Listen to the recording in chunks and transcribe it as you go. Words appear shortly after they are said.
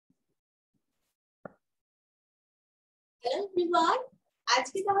Everyone,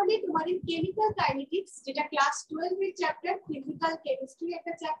 আজকে তাহলে তোমাদের কেমিক্যাল কাইনেটিক্স যেটা ক্লাস 12 এর চ্যাপ্টার ফিজিক্যাল কেমিস্ট্রি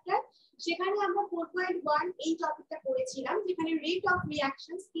একটা চ্যাপ্টার, সেখানে আমরা 4.1 এই টপিকটা পড়েছিলাম, যেখানে রেট অফ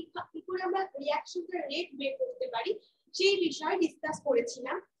রিঅ্যাকশনস কি করে আমরা রিঅ্যাকশনের রেট বের করতে পারি সেই বিষয়ে ডিসকাস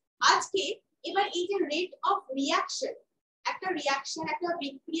করেছিলাম। আজকে এবার এই যে রেট অফ রিঅ্যাকশন, একটা রিঅ্যাকশন একটা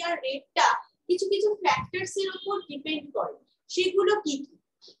বিক্রিয়ার রেটটা কিছু কিছু ফ্যাক্টরস এর উপর ডিপেন্ড করে, সেগুলো কি কি?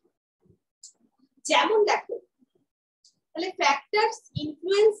 যেমন দেখো, তাহলে factors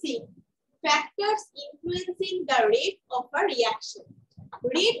influencing the rate of a reaction.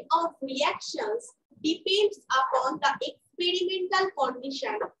 Rate of reactions depends upon the experimental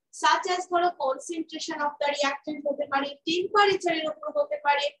condition such as ধরো concentration of the reactant হতে পারে, temperature এর উপর হতে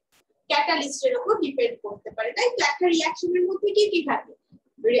পারে, catalyst এর উপর ডিপেন্ড করতে পারে। তাই তো একটা রিঅ্যাকশনের মধ্যে কি কি থাকে?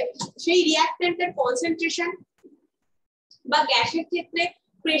 সেই রিঅ্যাকট্যান্টের কনসেন্ট্রেশন বা গ্যাসের ক্ষেত্রে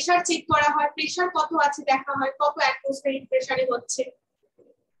প্রেসার চেক করা হয়, প্রেসার কত আছে দেখা হয়, কত অ্যাটমসফিয়ারিক প্রেসারে হচ্ছে,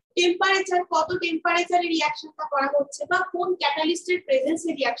 টেম্পারেচার কত টেম্পারেচারে রিঅ্যাকশনটা করা হচ্ছে, বা কোন ক্যাটালিস্টের প্রেজেন্সে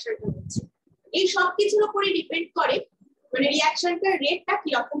রিঅ্যাকশনটা হচ্ছে। এই সব কিছুর উপরে ডিপেন্ড করে মানে রিঅ্যাকশনটার রেটটা কি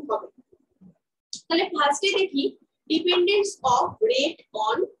রকম হবে। তাহলে ফার্স্টে দেখি dependence of rate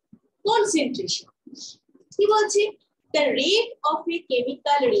on concentration. কি বলছি? The rate of a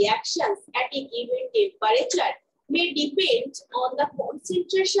chemical reactions at a given temperature may depend on the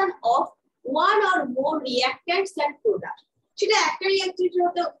concentration of one or more reactants and products. সেটা একটা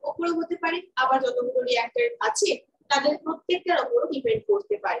রিঅ্যাক্টরের উপর হতে পারে, আবার যতগুলো রিঅ্যাক্টর আছে তাদের প্রত্যেকটার উপর ডিপেন্ড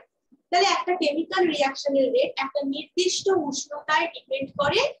করতে পারে। তাহলে একটা কেমিক্যাল রিঅ্যাকশনের রেট একটা নির্দিষ্ট উষ্ণতায় ডিপেন্ড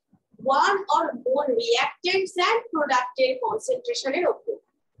করে ওয়ান অর মোর রিঅ্যাক্ট্যান্টস এন্ড প্রোডাক্টের কনসেন্ট্রেশনের উপর।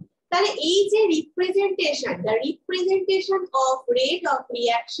 তাহলে এই যে representation, the representation of rate of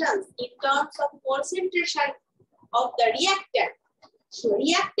reactions in terms of concentration of the reactant, so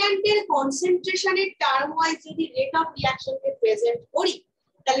reactant এর concentration এর টার্ম ওয়াইজ যদি rate of reaction K present করি,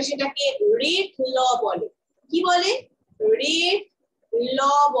 তাহলে সেটাকে রেট ল বলে। কি বলে? রেট ল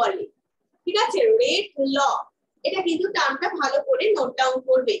বলে। ঠিক আছে, রেট ল। এটা কিন্তু টার্মটা ভালো করে নোট ডাউন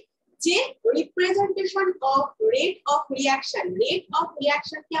করবে যে representation of rate of reaction, rate of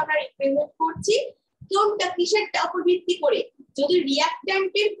reaction কে আমরা রিপ্রেজেন্ট করছি কোনটা কিসের উপর ভিত্তি করে? যদি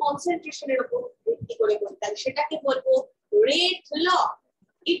রিঅ্যাকট্যান্টের কনসেন্ট্রেশনের উপর ভিত্তি করে করি তাহলে সেটাকে বলবো rate law.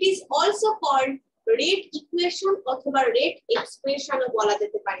 It is also called rate equation অথবা রেট এক্সপ্রেশনও বলা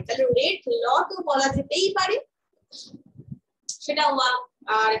যেতে পারে। তাহলে রেট ল তো বলা যেতেই পারে, সেটা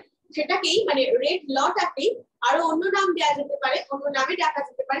আর সেটাকেই মানে রেট লটাকেই আরো অন্য নাম দেওয়া যেতে পারে, অন্য নামে ডাকা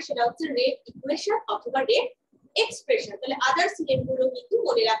যেতে পারে, সেটা হচ্ছে রেট ইকুয়েশন অথবা রেট এক্সপ্রেশন। তাহলে আদার্স নেমগুলো কিন্তু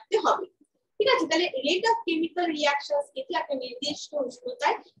মনে রাখতে হবে। ঠিক আছে, তাহলে রেট অফ কেমিক্যাল রিঅ্যাকশনস কিন্তু একটা নির্দিষ্ট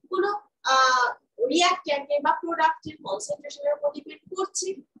উষ্ণতায় কোনো রিঅ্যাক্ট্যান্টের বা প্রোডাক্টের কনসেন্ট্রেশনের উপর ডিপেন্ড করছে।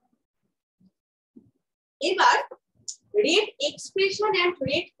 এবার rate expression and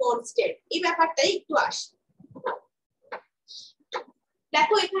rate constant এই ব্যাপারটাই একটু আসে।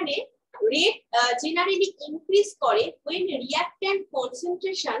 দেখো এখানে রেট জেনারেলি ইনক্রিজ করে when reactant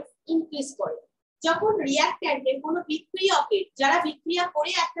concentration ইনক্রিজ করে। যখন রিঅ্যাক্ট্যান্টের কোনো বিক্রিয়কের, যারা বিক্রিয়া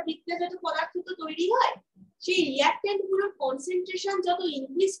করে একটা বিক্রিয়াজাত পদার্থ তো তৈরি হয়, সেই রিঅ্যাক্ট্যান্ট গুলোর কনসেন্ট্রেশন যত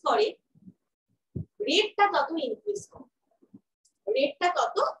ইনক্রিজ করে রেটটা তত ইনক্রিজ করে, রেটটা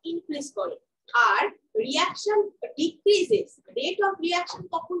তত ইনক্রিজ করে। আর reaction decreases, rate of reaction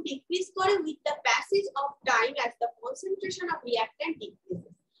কখন ডিক্রিজ করে? With the passage of time as the concentration of reactant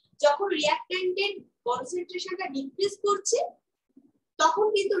decreases. যখন রিঅ্যাক্ট্যান্টের কনসেন্ট্রেশনটা ডিক্রিজ করছে তখন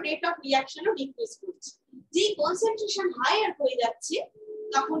কিন্তু রেট অফ রিঅ্যাকশনও ডিক্রিজ করছে। যেই কনসেন্ট্রেশন হায়ার হয়ে যাচ্ছে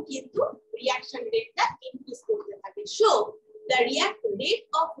তখন কিন্তু রিঅ্যাকশন রেটটা ইনক্রিজ করতে থাকে। So the rate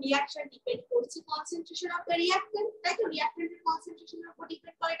of reaction depend করছে concentration of the reactant। তাই তো রিঅ্যাক্ট্যান্টের কনসেন্ট্রেশনের উপর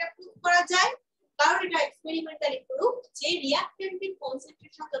ডিপেন্ড করে, এটা প্রুভ করা যায় কারণ এটা এক্সপেরিমেন্টালি প্রুভ যে রিঅ্যাক্ট্যান্টের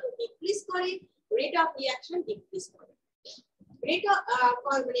কনসেন্ট্রেশন যত ডিক্রিজ করে রেট অফ রিঅ্যাকশন ডিক্রিজ করে। রেট অফ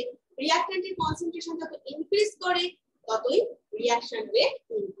মানে রিঅ্যাক্ট্যান্টের কনসেন্ট্রেশন যত ইনক্রিজ করে ততই রিঅ্যাকশন রেট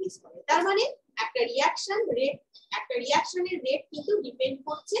ইনক্রিজ করে। তার মানে একটা রিঅ্যাকশন রেট, একটা রিঅ্যাকশনের রেট কিন্তু ডিপেন্ড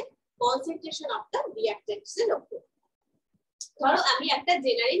করছে কনসেন্ট্রেশন অফ দ্য রিঅ্যাক্ট্যান্টস এর উপর। ধরো আমি একটা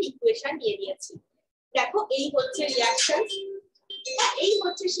জেনারেল ইকুয়েশন নিয়ে নিয়েছি, দেখো এই হচ্ছে রিঅ্যাকশন, এই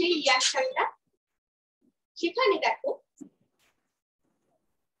হচ্ছে সেই রিঅ্যাকশনটা। সেখানে দেখো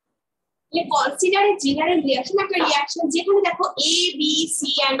কনসিডার এ জেনারেল রিঅ্যাকশন, একটা রিঅ্যাকশন যেখানে দেখো A B C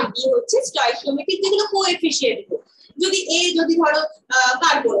and D হচ্ছে স্টয়কিওমেট্রিক যেগুলো কোএফিশিয়েন্ট। যদি এ যদি ধরো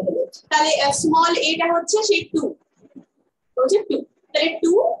কার্বন হলো তাহলে স্মল এটা হচ্ছে সেই 2 হচ্ছে 2, তাহলে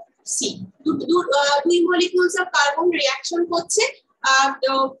 2 সি, দুই মলিকিউলস অফ কার্বন রিঅ্যাকশন করছে আর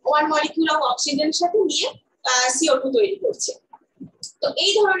 1 মলিকিউল অফ অক্সিজেনের সাথে নিয়ে CO2 তৈরি করছে। তো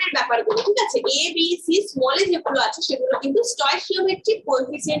এই ধরনের ব্যাপারগুলো ঠিক আছে, এ বি সি স্মল এ যেগুলো আছে সেগুলো কিন্তু stoichiometric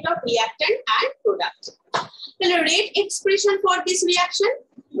coefficient of reactant and product. তাহলে rate expression for this reaction,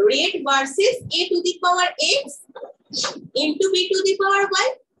 rate versus a to the power x into b to the power y,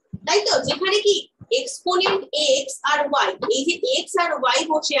 তাই তো, যেখানে কি এক্সপোনেন্ট x আর y, এই যে x আর y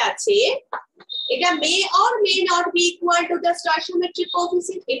বসে আছে, এটা মে or may not be equal to the stoichiometric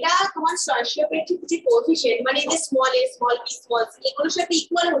coefficient, এটা তোমার স্টয়কিওমেট্রিক যে কোএফিসিয়েন্ট মানে এই যে small a small b small c এগুলোর সাথে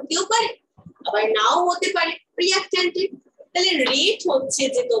ইকুয়াল হতেও পারে আবার নাও হতে পারে রিঅ্যাকট্যান্টের। তাহলে রেট হচ্ছে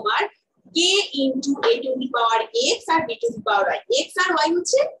যে তোমার k into a to the power x R b to the power y, x R y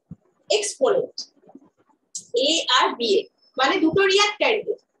হচ্ছে এক্সপোনেন্ট a আর b এর, মানে দুটো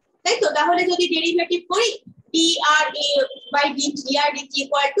রিঅ্যাকট্যান্টের, তাই তো। তাহলে যদি ডেরিভেটিভ করি d R a by dt R dt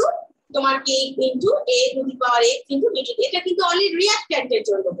equal to তোমার k into a to the power x into b two, এটা কিন্তু অনলি রিঅ্যাকট্যান্টের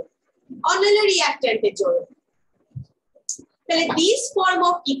জন্য, অনলি রিঅ্যাকট্যান্টের জন্য। তাহলে দিস ফর্ম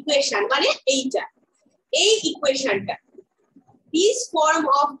অফ ইকুয়েশন মানে এইটা, এই ইকুয়েশনটা, this form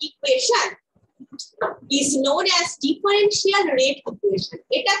of equation is known as differential rate equation,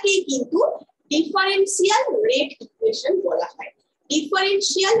 এটাকেই কিন্তু differential rate equation বলা হয়,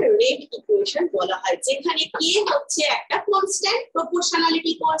 differential rate equation বলা হয়, যেখানে k হচ্ছে একটা কনস্ট্যান্ট,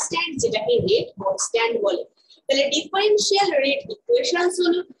 প্রপোর্শনালিটি কনস্ট্যান্ট, যেটাকে রেট কনস্ট্যান্ট বলে। তাহলে differential rate equations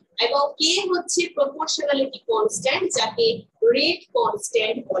হলো, এবং k হচ্ছে প্রপোর্শনালিটি কনস্ট্যান্ট, যাকে রেট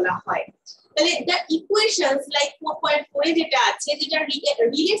কনস্ট্যান্ট বলা হয়। তাহলে the equations like 4.4 এ যেটা আছে, যেটা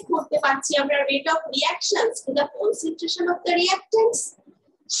রিলেট করতে পারছি আমরা rate of reactions to the concentration of the reactants,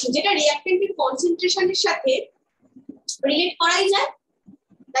 যেটা রিঅ্যাকট্যান্টের কনসেন্ট্রেশনের সাথে রিলেট করাই যায়,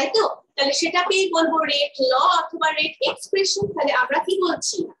 তাই তো। তাহলে সেটাকেই বলবো রেট ল অথবা রেট এক্সপ্রেশন। তাহলে আমরা কি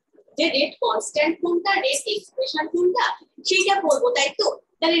বলছি যে রেট কনস্ট্যান্ট কোনটা, রেট এক্সপ্রেশন কোনটা, সেটা বলবো, তাই তো।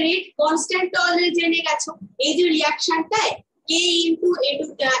 তাহলে রেট কনস্ট্যান্ট তো অলরেডি জেনে গেছো, এই যে রিঅ্যাকশনটায় k into a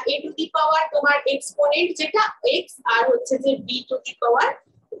to the পাওয়ার তোমার এক্সপোনেন্ট যেটা x আর হচ্ছে যে b to the power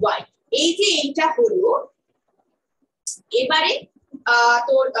y, এই যে এইটা হলো। এবারে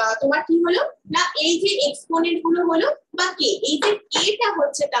তোমার কি হলো না, এই যে এক্সপোনেন্ট গুলো হলো বা k, এই যে k টা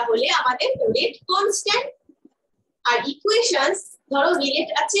হচ্ছে তাহলে আমাদের রেট কনস্ট্যান্ট, আর ইকুয়েশনস ধরো রিলেট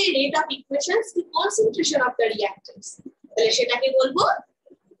আছে rate of equations two concentration of the রিঅ্যাক্ট্যান্টস, তাহলে সেটাকে বলবো,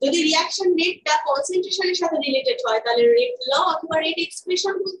 যদি রিঅ্যাকশন রেটটা কনসেন্ট্রেশনের সাথে রিলেটেড হয় তাহলে রেট ল অথবা রেট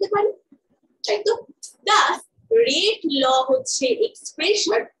এক্সপ্রেশন বলতে পারি, তাই তো। thus রেট ল হচ্ছে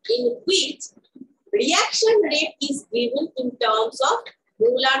expression in which reaction rate is given in terms of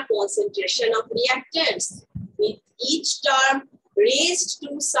molar concentration of reactants with each term raised to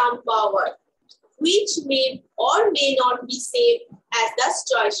some power which may or may not be same as the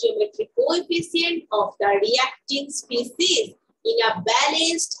stoichiometric coefficient of the reacting species in a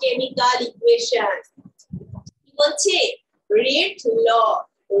balanced chemical equation. কি বলছে, rate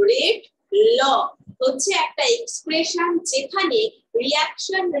ল হচ্ছে একটা expression যেখানে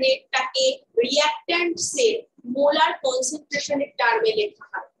reaction রেটটাকে রিঅ্যাকট্যান্টস এর molar কনসেন্ট্রেশনের টার্মে লেখা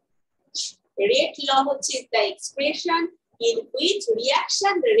হয়। Rate ল হচ্ছে the expression in which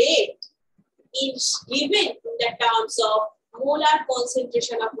reaction rate is given in the terms of molar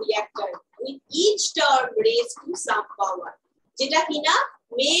concentration of reactant with each term raised to some power, যেটা কিনা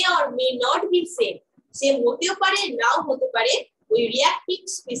may or may not be same, same হতেও পারে নাও হতে পারে ওই reacting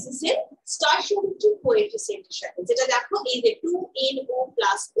species এর stoichiometric কোএফিসিয়েন্টের সাথে, যেটা দেখো এই যে 2NO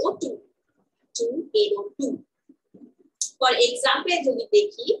 + O2 2NO2। For example যদি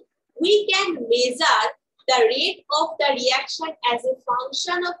দেখি, we can measure the rate of the reaction as a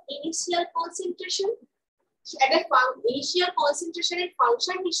function of initial concentration, একটা ইনিশিয়াল কনসেন্ট্রেশনের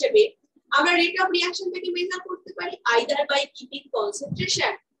ফাংশন হিসেবে আমরা রেট অফ রিঅ্যাকশনটাকে মেজার করতে পারি either by keeping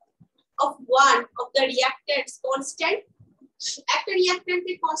concentration of one of the reactants constant, একটা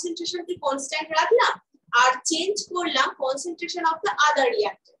রিঅ্যাকট্যান্টের কনসেন্ট্রেশনকে constant রাখলাম আর change করলাম concentration of the other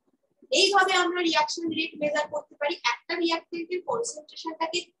reactant, এইভাবে আমরা রিঅ্যাকশন রেট মেজার করতে পারি একটা রিঅ্যাকট্যান্টের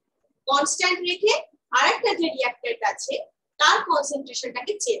কনসেন্ট্রেশনটাকে কনস্ট্যান্ট রেখে আরেকটা যে রিঅ্যাক্ট্যান্ট আছে তার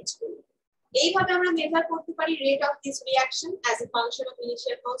কনসেন্ট্রেশনটাকে চেঞ্জ করে। এইভাবে আমরা মেজার করতে পারি rate of this reaction as a function of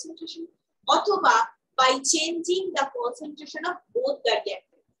initial concentration, অথবা by changing the concentration of both the reactant,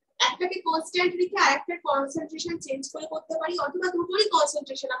 একটাকে কনস্ট্যান্ট রেখে আরেকটার কনসেন্ট্রেশন চেঞ্জ করে করতে পারি, অথবা দুটোরই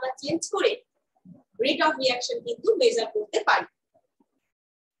কনসেন্ট্রেশন আমরা চেঞ্জ করে রেট অফ রিঅ্যাকশন কিন্তু মেজার করতে পারি।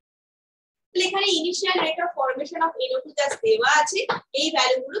 এখানে initial rate of formation of NO2 just দেওয়া আছে, এই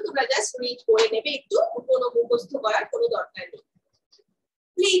ভ্যালুগুলো তোমরা জাস্ট রিড করে নেবে, একটু কোনো মুখস্থ করার কোনো দরকার নেই।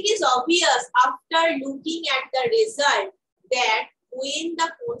 It is obvious after looking at the result that when the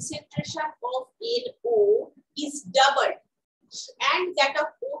concentration of NO is doubled, and that of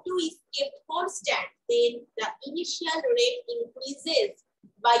O2 is kept constant, then the initial rate increases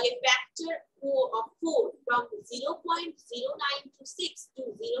by a factor of 4 from 0.0926 to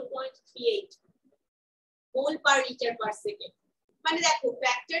 0.38 mole per liter per second. মানে দেখো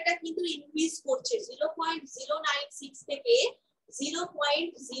ফ্যাক্টরটা কিন্তু increase করছে 0.096 থেকে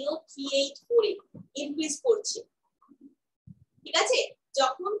 0.038 করে increase করছে, ঠিক আছে,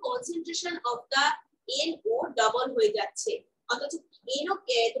 যখন concentration of the NO double হয়ে যাচ্ছে, অথচ NO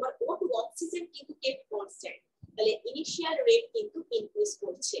তোমার O2 অক্সিজেন কিন্তু কেপ কনস্ট্যান্ট, তাহলে ইনিশিয়াল রেট কিন্তু ইনক্রিজ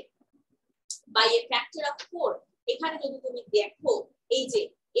করছে বাই এ ফ্যাক্টর অফ 4। এখানে যদি তুমি দেখো এই যে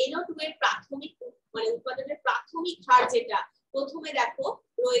NO2 এর প্রাথমিক মানে উৎপাদনের প্রাথমিক হার যেটা প্রথমে দেখো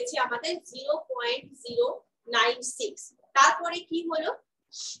রয়েছে আমাদের 0.096, তারপরে কি হলো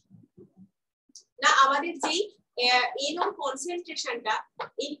না আমাদের যেই NO কনসেন্ট্রেশনটা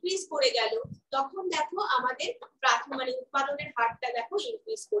ইনক্রিজ করে গেল, তখন দেখো আমাদের প্রাথমিক মানে উৎপাদনের হারটা দেখো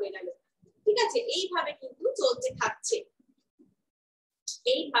ইনক্রিজ করে গেল, ঠিক আছে। এইভাবে কিন্তু চলতে থাকছে,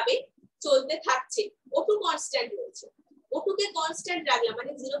 এইভাবে চলতে থাকছে। O2 কনস্ট্যান্ট রয়েছে, O2 কে কনস্ট্যান্ট রাখলাম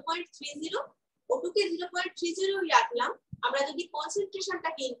মানে 0.30, O2 কে 0.30 রাখলাম, আমরা যদি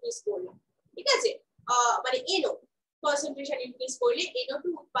কনসেন্ট্রেশনটাকে ইনক্রিজ করলাম, ঠিক আছে, মানে NO কনসেন্ট্রেশন ইনক্রিজ করলে NO2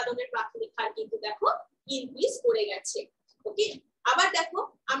 উৎপাদনের প্রাথমিক হার কিন্তু দেখো ইনক্রিজ করে গেছে। ওকে, আবার দেখো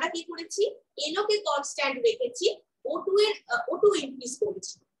আমরা কি করেছি, NO কে কনস্ট্যান্ট রেখেছি, O2 ইনক্রিজ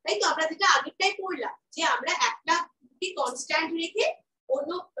করেছি, তাই তো আমরা যেটা আগেরটাই পড়লাম যে আমরা একটা কে কনস্ট্যান্ট রেখে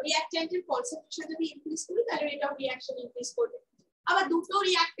অন্য রিঅ্যাকট্যান্টের কনসেন্ট্রেশন যদি ইনক্রিজ করি তাহলে রেট অফ রিঅ্যাকশন ইনক্রিজ করবে। আবার দুটো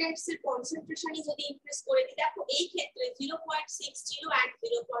রিঅ্যাকট্যান্টস এর কনসেন্ট্রেশনই যদি ইনক্রিজ করে দিই, দেখো এই ক্ষেত্রে 0.60 and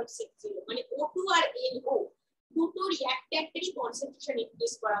 0.60 মানে O2 আর NO দুটো রিঅ্যাকট্যান্টেরই কনসেন্ট্রেশন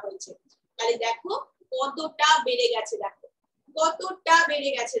ইনক্রিজ করা হয়েছে, তাহলে দেখো কতটা বেড়ে গেছে, দেখো কতটা বেড়ে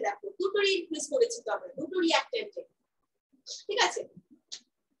গেছে, দেখো দুটোরই ইনক্রিজ করেছি তো আমরা দুটো রিঅ্যাকট্যান্টে, ঠিক আছে।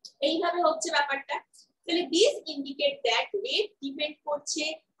 এইভাবে হচ্ছে ব্যাপারটা। তাহলে this indicate that rate depend করছে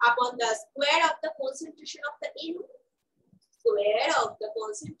upon the square of the concentration of the NO, square of the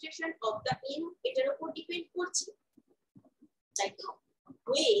concentration of the NO এটার উপর ডিপেন্ড করছে, তাই তো।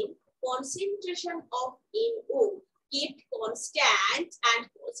 when concentration of NO kept constant and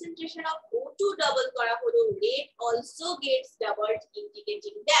concentration of O2 double করা হলো, rate also gets doubled,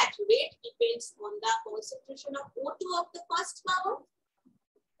 indicating that rate depends on the concentration of O2 of the first power।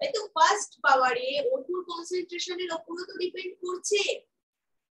 তাই তো first পাওয়ারে O2 কনসেন্ট্রেশনের উপরও তো ডিপেন্ড করছে।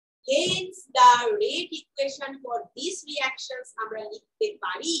 hence the rate equation for these reactions আমরা লিখতে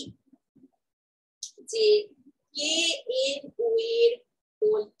পারি যে KNO এর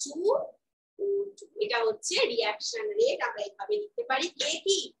হোল টু O2, এটা হচ্ছে রিঅ্যাকশন রেট, আমরা এইভাবে লিখতে পারি। K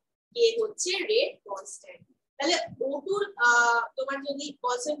কি, K হচ্ছে রেট কনস্ট্যান্ট, তাহলে O2 তোমার যদি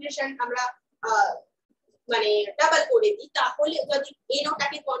কনসেন্ট্রেশন আমরা মানে ডাবল করে দিই, তাহলে যদি NO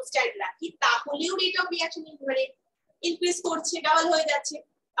টাকে কনস্ট্যান্ট রাখি তাহলেও রেট অফ রিঅ্যাকশন মানে ইনক্রিজ করছে, ডাবল হয়ে যাচ্ছে।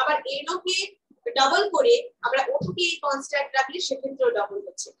 আবার NO কে ডাবল করে আমরা O2 কে কনস্ট্যান্ট রাখলে সেক্ষেত্রেও ডাবল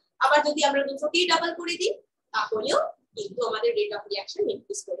হচ্ছে। আবার যদি আমরা দুটোকেই ডাবল করে দিই তাহলেও কিন্তু আমাদের রেট অফ রিঅ্যাকশন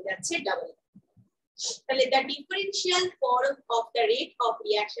ইনক্রিজ করে যাচ্ছে ডাবল। তাহলে the differential form of the rate of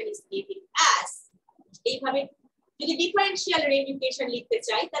reaction is given as, এইভাবে যদি ডিফারেনশিয়াল রেট ইকুয়েশন লিখতে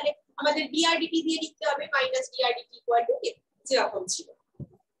চাই তাহলে আমাদের drdt দিয়ে লিখতে হবে মাইনাস drdt ইকুয়াল টু যেরকম ছিল।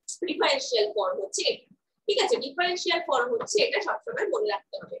 ডিফারেনশিয়াল ফর্ম হচ্ছে এটা, ঠিক আছে, ডিফারেনশিয়াল ফর্ম হচ্ছে এটা, সবসময় মনে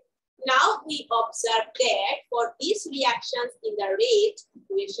রাখতে হবে। Now we observe that for these reactions in the rate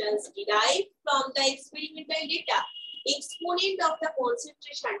equations derived from the experimental data, exponent of the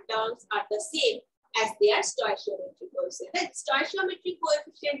concentration terms are the same as their stoichiometric coefficient। That stoichiometric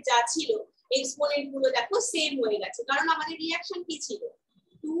coefficient যা ছিল exponent গুলো দেখো same হয়ে গেছে, কারণ আমাদের reaction কি ছিল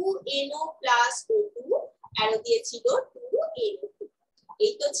 2NO plus O2 অ্যারো দিয়ে ছিল 2NO2,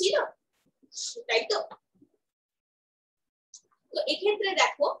 এই তো ছিল, তাই তো। তো এই ক্ষেত্রে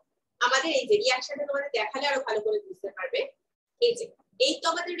দেখো আমাদের এই যে রিঅ্যাকশনটা তোমাদের দেখালে আরো ভালো করে বুঝতে পারবে। এই যে এই তো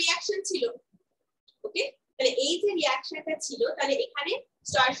আমাদের রিঅ্যাকশন ছিল, ওকে, তাহলে এই যে রিঅ্যাকশনটা ছিল তাহলে এখানে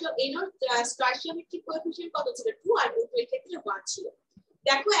স্টয়চিওমেট্রিক কোএফিসিয়েন্ট কত ছিল 2 আর O2 এর ক্ষেত্রে 1 ছিল।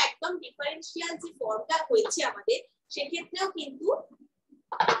 দেখো একদম ডিফারেনশিয়াল যে ফর্মটা হয়েছে আমাদের সেক্ষেত্রেও কিন্তু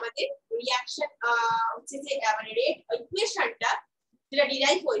আমাদের রিঅ্যাকশন হচ্ছে যে মানে রেট ইকুয়েশনটা যেটা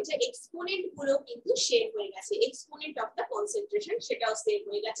ডিরাইভ হয়েছে এক্সপোনেন্ট গুলো কিন্তু সেম হয়ে গেছে, এক্সপোনেন্ট অফ দ্য কনসেন্ট্রেশন সেটাও সেম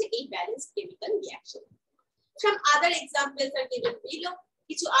হয়ে গেছে এই balanced chemical reaction. some other examples are given below,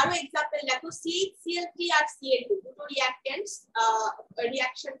 কিছু আরো एग्जांपल দেখো CH3 আর Cl2 দুটো রিঅ্যাকট্যান্টস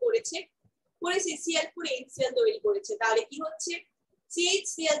রিঅ্যাকশন করেছে Cl4 HCl তৈরি করেছে, তাহলে কি হচ্ছে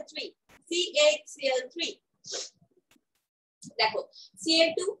CHCl3 CHCl3 দেখো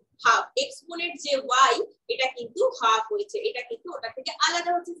Cl2 হাফ, এক্সপোনেন্ট যে y এটা কিন্তু হাফ হয়েছে, এটা কিন্তু ওটা থেকে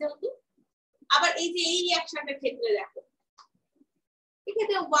আলাদা হচ্ছে যেহেতু। আবার এই যে এই রিঅ্যাকশনটার ক্ষেত্রে দেখো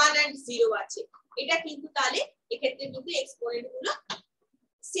এক্ষেত্রে 1 and 0 আছে, এটা কিন্তু তাহলে এক্ষেত্রে কিন্তু এক্সপোনেন্ট গুলো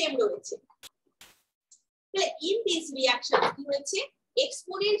সেম রয়েছে। তাহলে ইন দিস রিঅ্যাকশন কি হয়েছে,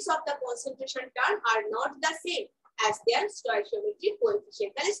 exponents of the concentration term are not the same as their stoichiometric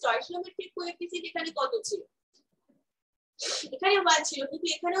coefficient। তাহলে stoichiometric coefficient এখানে কত ছিল, এখানে 1 ছিল কিন্তু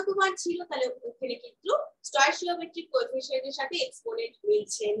এখানেও তো 1 ছিল, তাহলে এখানে কিন্তু stoichiometric coefficient এর সাথে এক্সপোনেন্ট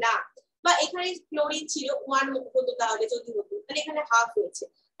মিলছে না। বা এখানে ক্লোরিন ছিল 1 হতো, তাহলে যদি হতো তাহলে এখানে হাফ হয়েছে,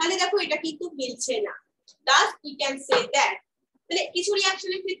 তাহলে দেখো এটা কিন্তু মিলছে না। thus we can say that তাহলে কিছু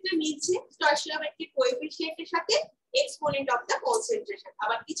রিঅ্যাকশনের ক্ষেত্রে মিলছে stoichiometric coefficient এর সাথে exponent of the concentration,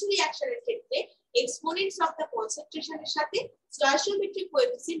 আবার কিছু রিঅ্যাকশনের ক্ষেত্রে exponents of the concentration এর সাথে stoichiometric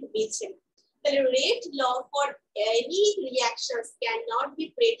coefficient মিলছে না। তাহলে rate law for any reactions cannot be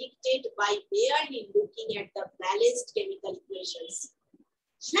predicted by merely looking at the balanced chemical equations।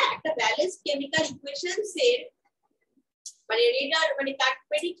 হ্যাঁ, একটা ব্যালেন্সড কেমিক্যাল ইকুয়েশনস এর মানে রেডার মানে তার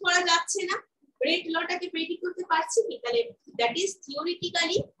প্রেডিক্ট করা যাচ্ছে না, রেট লটাকে প্রেডিক্ট করতে পারছি কি, তাহলে that is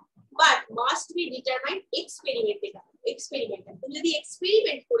theoretically but must be determined experimental. তুমি যদি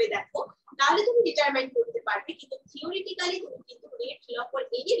এক্সপেরিমেন্ট করে দেখো তাহলে তুমি ডিটারমাইন করতে পারবে, কিন্তু থিওরিটিক্যালি তুমি কিন্তু rate law for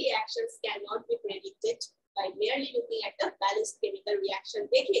any reactions can not be predicted by merely looking at the balanced chemical reaction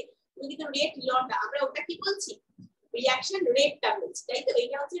দেখে তুমি কিন্তু রেট লটা, আমরা ওটা কি বলছি রিঅ্যাকশন রেটটা বলছি, তাই তো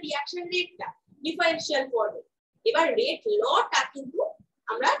এটা হচ্ছে রিঅ্যাকশন রেটটা ডিফারেনশিয়াল ফর্মে। এবার রেট লটা কিন্তু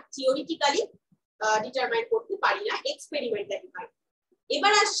আমরা থিওরিটিক্যালি ডিটারমাইন করতে পারি না, এক্সপেরিমেন্টালি পারি।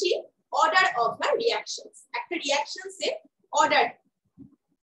 এবার আসি অর্ডার অফ দ্য রিঅ্যাকশনস, একটা রিঅ্যাকশনস এর অর্ডার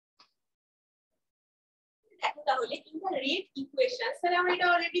দেখো। তাহলে ইন দ্য রেট ইকুয়েশনস, তাহলে আমরা এটা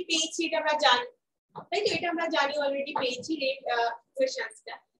অলরেডি পেয়েছি, এটা আমরা জানি, তাই তো এটা আমরা জানি অলরেডি পেয়েছি রেট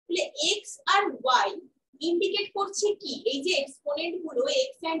ইকুয়েশনসটা। তাহলে x আর y ইন্ডিকেট করছে কি, এই যে এক্সপোনেন্ট গুলো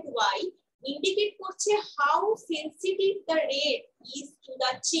x and y indicate করছে how sensitive the rate is to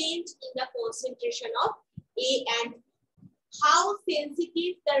the change in the concentration of A and B. How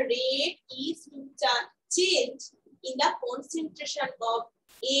sensitive the rate is to the change in the concentration of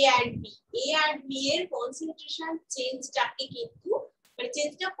A and B. A and B এর concentration change টাকে কিন্তু মানে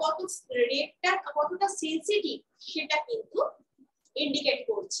চেঞ্জটা কত রেটটা কতটা sensitive সেটা কিন্তু ইন্ডিকেট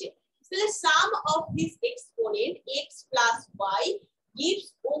করছে। তাহলে sum of this exponent x plus y gives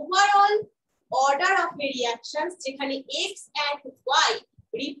overall order of a reactions, যেখানে x and y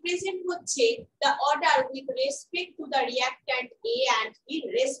represent হচ্ছে the order with respect to the reactant A and B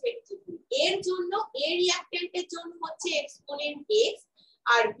respectively। এর জন্য A reactant এর জন্য হচ্ছে exponent x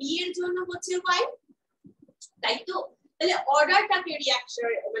আর B এর জন্য হচ্ছে y, তাই তো। তাহলে অর্ডারটাকে রিঅ্যাকশন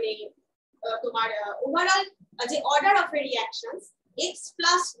মানে তোমার ওভারঅল যে order of A reactions x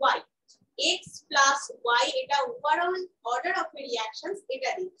plus y, x plus y এটা overall order of A reactions এটা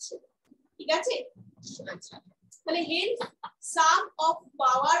দিচ্ছে, ঠিক আছে। আচ্ছা, তাহলে hence sum of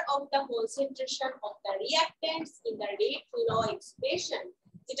power of the concentration of the reactants in the rate law expression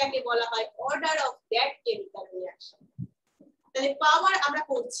যেটাকে বলা হয় order of that chemical reaction। তাহলে পাওয়ার আমরা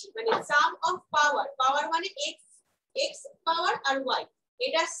করছি মানে sum of power, পাওয়ার মানে x পাওয়ার আর y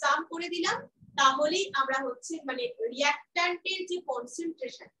এটা সাম করে দিলাম, তাহলেই আমরা হচ্ছে মানে রিঅ্যাকট্যান্টের যে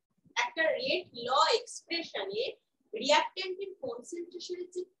কনসেন্ট্রেশন একটা রেট ল এক্সপ্রেশনে রিঅ্যাকট্যান্টের কনসেন্ট্রেশনের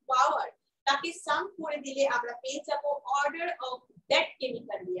যে পাওয়ার তাকে সাম করে দিলে আমরা পেয়ে যাব order of that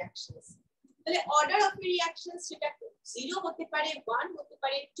chemical reactions. তাহলে অর্ডার অফ রিঅ্যাকশনস সেটা 0 হতে পারে, 1 হতে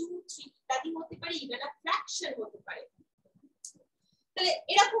পারে, 2 3 ইত্যাদি হতে পারে, ইভেন আ ফ্র্যাকশন হতে পারে। তাহলে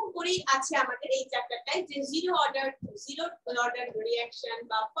এরকম করেই আছে আমাদের এই চ্যাপ্টারটায় যে জিরো অর্ডার রিঅ্যাকশন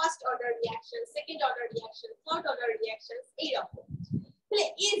বা first order reaction, second order reaction, third order reaction এইরকম। তাহলে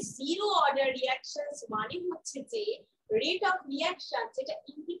এই জিরো অর্ডার রিঅ্যাকশনস মানে হচ্ছে যে রেট অফ রিঅ্যাকশন যেটা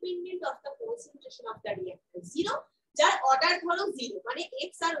independent of the concentration of the reactant. Zero যার অর্ডার ধরো জিরো মানে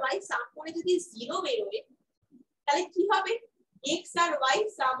x আর y সাম করে যদি জিরো বেরোয় তাহলে কি হবে, x আর y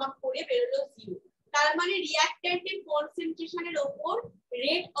সাম আপ করে বেরোলো জিরো, তার মানে রিঅ্যাকট্যান্টের কনসেন্ট্রেশনের উপর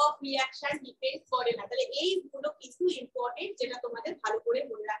রেট অফ রিঅ্যাকশন ডিপেন্ড করে না। তাহলে এইগুলো কিছু ইম্পর্টেন্ট যেটা তোমাদের ভালো করে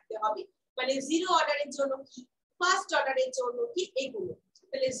মনে রাখতে হবে, মানে জিরো অর্ডারের জন্য কি, ফার্স্ট অর্ডারের জন্য কি, এগুলো।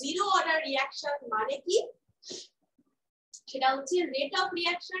 তাহলে জিরো অর্ডার রিঅ্যাকশন মানে কি, সেটা হচ্ছে rate of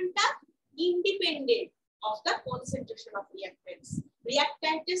রিঅ্যাকশনটা independent of the concentration of রিঅ্যাকট্যান্টস,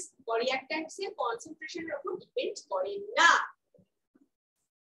 রিঅ্যাকট্যান্টস এর কনসেন্ট্রেশনের উপর ডিপেন্ড করে না।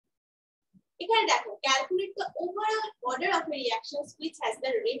 এখানে দেখো calculate the overall order of reactions which has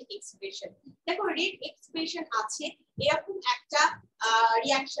the rate expression. দেখো রেট এক্সপ্রেশন আছে এরকম একটা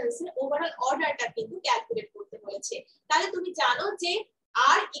রিঅ্যাকশনস এর ওভারঅল অর্ডারটা কিন্তু ক্যালকুলেট করতে হয়েছে। তাহলে তুমি জানো যে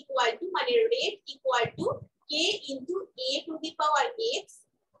r equal to মানে rate equal to k into a to the power x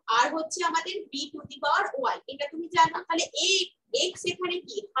আর হচ্ছে আমাদের b to the power y এটা তুমি জানো তাহলে এই x এখানে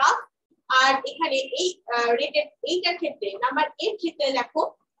কি হাফ আর এখানে এই রেটের এইটার ক্ষেত্রে নাম্বার এর ক্ষেত্রে লেখো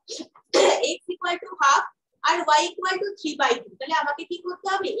x equal to half R y equal to 3/2 তাহলে আমাকে কি করতে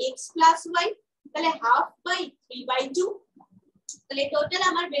হবে x plus y তাহলে half by 3/2 তাহলে টোটাল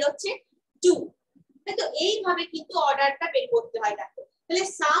আমার বের হচ্ছে 2 তো এইভাবে কিন্তু অর্ডারটা বের করতে হয় দেখো তাহলে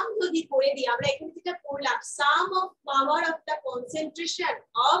সাম যদি করে দিই আমরা এখানে যেটা পড়লাম সাম of power of the concentration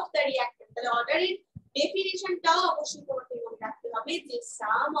of the reactant তাহলে অর্ডারের ডেফিনিশনটাও অবশ্যই তোমাকে মনে রাখতে হবে যে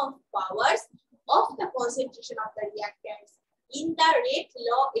সাম of powers of the concentration of the রিঅ্যাক্ট্যান্টস in the rate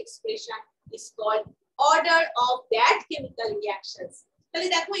law expression is called order of that chemical reactions তাহলে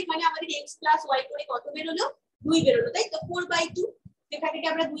দেখো এখানে আমাদের x + y করে কত বের হলো 2 বের হলো তাই তো 4/2 যেখান থেকে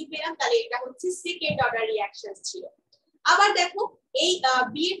আমরা 2 পেলাম তাহলে এটা হচ্ছে সেকেন্ড অর্ডার রিঅ্যাকশনস ছিল আবার দেখো এই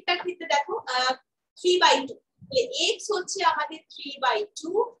b এরটার ক্ষেত্রে দেখো 3/2 তাহলে x হচ্ছে আমাদের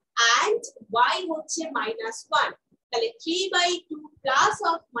 3/2 and y হচ্ছে -1 তাহলে 3/2 প্লাস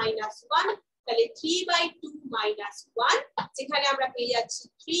অফ -1 তাহলে 3/2 -1 যেখানে আমরা পেয়ে যাচ্ছি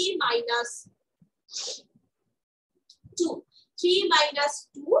 3 -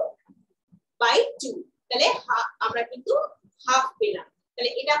 2 তাহলে আমরা কিন্তু হাফ পেলাম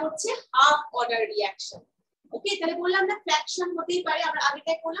তাহলে এটা হচ্ছে হাফ অর্ডার রিঅ্যাকশন ওকে তাহলে বললাম না ফ্র্যাকশন হতেই পারে আমরা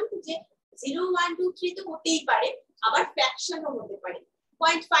আগেটাই বললাম যে 0 1 2 3 তো হতেই পারে আবার ফ্র্যাকশনও হতে পারে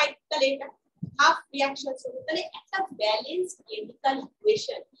 0.5 তাহলে এটা half reactions হবে তাহলে একটা balanced chemical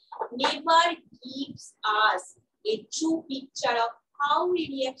equation never gives us a true picture of how a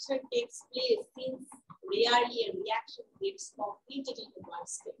reaction takes place since rarely a reaction gets completed in one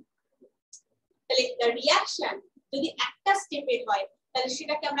step তাহলে the reaction যদি একটা স্টেপে হয় তাহলে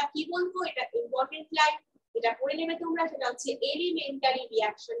সেটাকে আমরা কি বলবো এটা ইম্পর্টেন্ট লাইন এটা পড়ে নেবে তোমরা সেটা হচ্ছে এলিমেন্টারি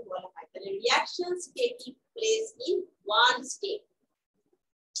রিঅ্যাকশন বলা হয় তাহলে reactions taking place in one step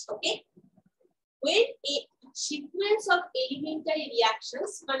okay when a sequence of elementary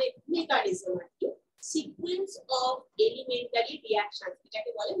reactions মানে mechanism sequence of elementary reactions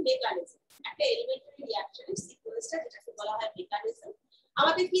এটাকে বলে mechanism একটা elementary reaction এর সিকোয়েন্সটা যেটাকে বলা হয় mechanism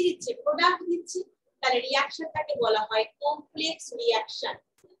আমাদের কি দিচ্ছে প্রোডাক্ট দিচ্ছে তাহলে রিঅ্যাকশনটাকে বলা হয় কমপ্লেক্স রিঅ্যাকশন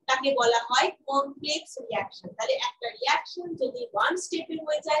তাকে বলা হয় কমপ্লেক্স রিঅ্যাকশন তাহলে একটা রিঅ্যাকশন যদি ওয়ান স্টেপে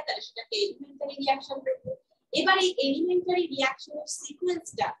হয়ে যায় তাহলে সেটাকে এলিমেন্টারি রিঅ্যাকশন বলবো এবার এই এলিমেন্টারি রিঅ্যাকশনের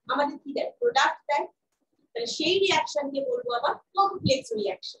সিকোয়েন্সটা আমাদের কি দেয় প্রোডাক্ট দেয় তাহলে সেই রিঅ্যাকশনকে বলবো আবার কমপ্লেক্স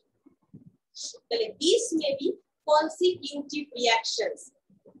রিঅ্যাকশন তাহলে this may be consecutive reactions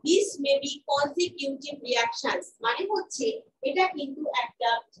this may be consecutive reactions মানে হচ্ছে এটা কিন্তু একটা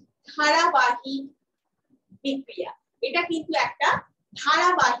ধারাবাহিক বিক্রিয়া এটা কিন্তু একটা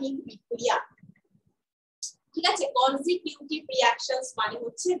ধারাবাহিক বিক্রিয়া ঠিক আছে consecutive reactions মানে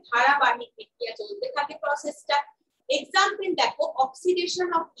হচ্ছে ধারাবাহিক বিক্রিয়া চলতে থাকে প্রসেসটা एग्जांपल দেখো oxidation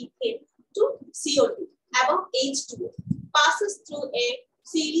of ethane to CO2 এবং H2O passes through a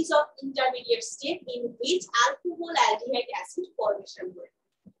series of intermediate steps in which alcohol aldehyde acid formation হয়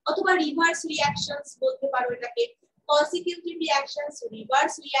অথবা reverse reactions বলতে পারো এটাকে consecutive reactions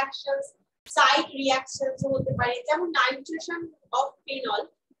reverse reactions side reactions বলতে পারে যেমন nitration of phenol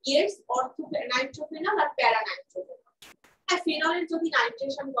gives ortho nitrophenol R para nitrophenol আর ফেনলের যদি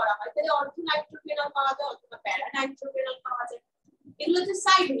nitration করা হয় তাহলে অর্থো নাইট্রোফেনল পাওয়া যায় অথবা প্যারা নাইট্রোফেনল পাওয়া যায় এগুলো হচ্ছে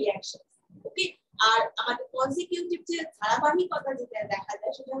সাইড রিঅ্যাকশন ওকে আর আমাদের কনসিকিউটিভ যে ধারাবাহিকতা যেটা দেখা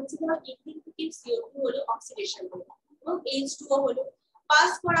যায় সেটা হচ্ছে ধরো ইথিন থেকে CO2 হলো অক্সিডেশন হলো এবং H2O হলো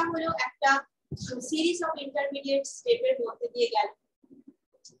পাস করা হলো একটা সিরিজ অফ ইন্টারমিডিয়েট স্টেপের মধ্যে দিয়ে গেল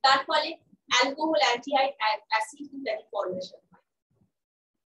তার ফলে অ্যালকোহল অ্যালডিহাইড অ্যাসিড ইত্যাদি ফর্মেশন হয়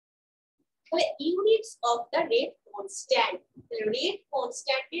তাহলে units of the rate constant rate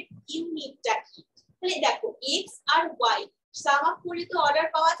কনস্ট্যান্টের ইউনিটটা কি তাহলে দেখো x আর y সাম আপ করে তো অর্ডার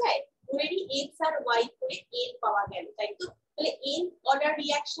পাওয়া যায় অলরেডি x আর y করে n পাওয়া গেল তাই তো তাহলে n অর্ডার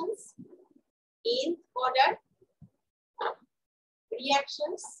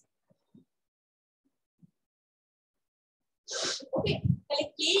রিঅ্যাকশনস ওকে তাহলে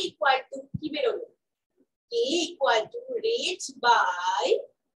k ইকুয়াল টু কি বের হলো k equal to rate by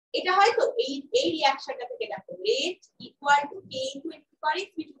এটা হয় তো এই রিঅ্যাকশনটা থেকে দেখো rate equal to k into x power x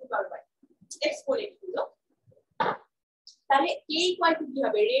to the power y exponent হলো তাহলে k ইকুয়াল টু কি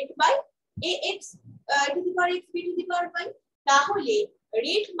হবে rate by ax to the power x to the power y তাহলে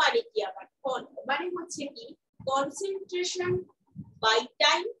রেট মানে কি আবার মানে হচ্ছে কি concentration by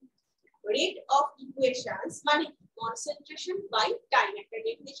time rate of equations মানে কনসেন্ট্রেশন বাই টাইম একটা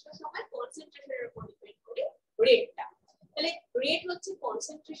নির্দিষ্ট সময় কনসেন্ট্রেশনের উপর ডিপেন্ড করে রেটটা তাহলে রেট হচ্ছে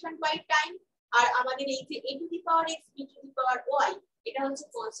কনসেন্ট্রেশন বাই টাইম আর আমাদের এই যে a to the power x b to the power y এটা হচ্ছে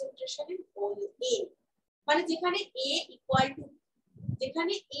কনসেন্ট্রেশনের হোল n, মানে যেখানে a ইকুয়াল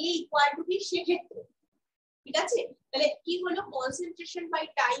টু b সেক্ষেত্রে, ঠিক আছে। তাহলে কি হলো, concentration by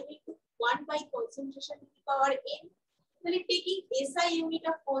time equal 1 by concentration to the power n। তাহলে taking SI unit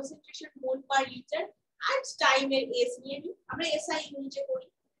of concentration mole per litre and time এর s নিয়ে নিই, আমরা SI ইউনিটে করি।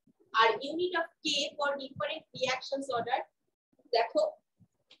 আর unit of k for different reactions order, দেখো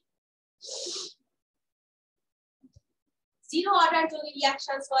জিরো অর্ডার যদি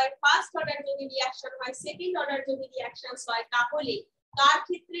reactions হয়, ফার্স্ট অর্ডার যদি রিঅ্যাকশন হয়, সেকেন্ড অর্ডার যদি রিঅ্যাকশনস হয়, তাহলে তার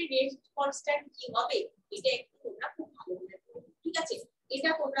ক্ষেত্রে রেট কনস্ট্যান্ট কি হবে, এটা একটু তোমরা খুব ভালো করে পড়ো, ঠিক আছে।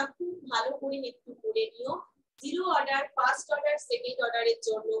 এটা তোমরা খুব ভালো করে একটু পড়ে নিও। Zero order, first order, second অর্ডারের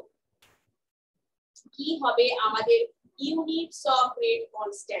জন্য কি হবে আমাদের units of rate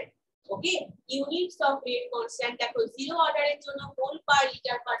constant. Okay, units of rate constant দেখো জিরো অর্ডারের জন্য মোল পার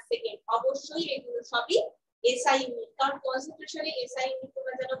লিটার পার সেকেন্ড, অবশ্যই এগুলো সবই SI ইউনিট, কারণ কনসেন্ট্রেশনে SI ইউনিট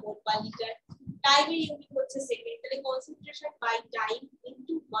তোমরা জানো মোল পার লিটার, টাইমের ইউনিট হচ্ছে সেকেন্ড, তাহলে concentration by time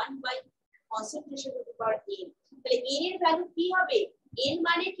into 1 by concentration to the power n। তাহলে n এর ভ্যালু কি হবে, n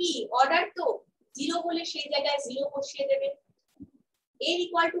মানে কি অর্ডার, তো জিরো হলে সেই জায়গায় জিরো বসিয়ে দেবে, n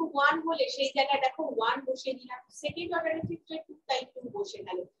ইকুয়াল টু 1 হলে সেই জায়গায় দেখো 1 বসিয়ে দিলাম, সেকেন্ড অর্ডারের ক্ষেত্রে 2 তাই 2 বসে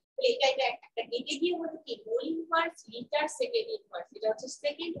গেল। তাহলে এটা একটা কেটে গিয়ে হলো কি mole inverse litre second inverse, এটা হচ্ছে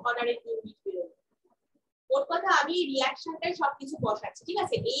সেকেন্ড অর্ডারের ইউনিট বেরোবে। ওর কথা আমি রিঅ্যাকশনটাই সবকিছু বসাচ্ছি, ঠিক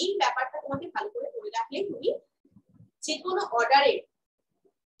আছে। এই ব্যাপারটা তোমাকে ভালো করে মনে রাখলে তুমি যে কোনো অর্ডারের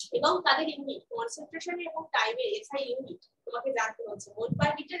এবং তাদের ইউনিট কনসেন্ট্রেশন এবং টাইমের SI ইউনিট তোমাকে জানতে হচ্ছে মোল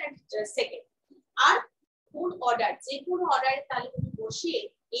পার লিটার এন্ড সেকেন্ড। আর কোন অর্ডার, যে কোন অর্ডারের তাহলে তুমি বসিয়ে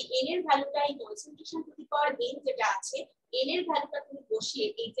এই n এর ভ্যালুটা, এই concentration to the power n যেটা আছে, n এর ভ্যালুটা তুমি বসিয়ে,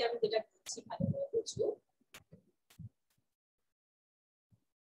 এই যে আমি যেটা বলছি ভালো করে বুঝো,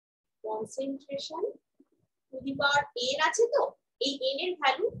 concentration to the power n আছে, তো এই n এর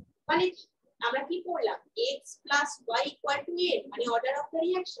ভ্যালু মানে কি, আমরা কি করলাম x + y = n, মানে অর্ডার অফ দ্য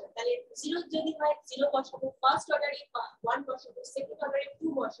রিঅ্যাকশন। তাহলে 0 যদি হয় 0 বসাবো, ফার্স্ট অর্ডারে 1 বসাবো, সেকেন্ড অর্ডারে 2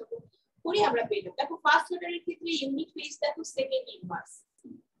 বসাবো, করে আমরা পেলাম। দেখো ফার্স্ট অর্ডারের ক্ষেত্রে ইউনিট পেজ দেখো second inverse,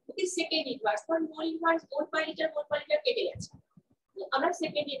 okay second inverse, কারণ mole inverse mole per litre কেটে গেছে, আমরা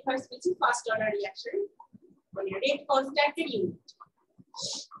সেকেন্ড ইনভার্স পেয়েছি ফার্স্ট অর্ডার রিঅ্যাকশন, মানে রেট কনস্ট্যান্টের ইউনিট।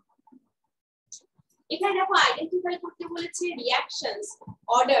 এখানে দেখো আইডেন্টিফাই করতে বলেছে reactions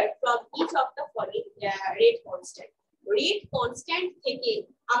order from each of the following rate constant. Rate constant থেকে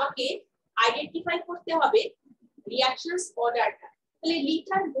আমাকে আইডেন্টিফাই করতে হবে রিঅ্যাকশনস অর্ডারটা। তাহলে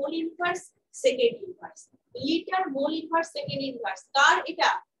litre mole inverse second inverse, litre mole inverse second inverse কার, এটা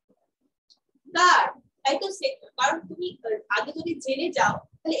কার, তাই তো। কারণ তুমি আগে যদি জেনে যাও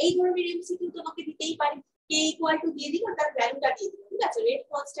তাহলে এই ধরনের এমসিকিউ তোমাকে দিতেই পারে, k ইকুয়াল টু দিয়ে দিল, তার ভ্যালুটা দিয়ে দিল, ঠিক আছে, রেট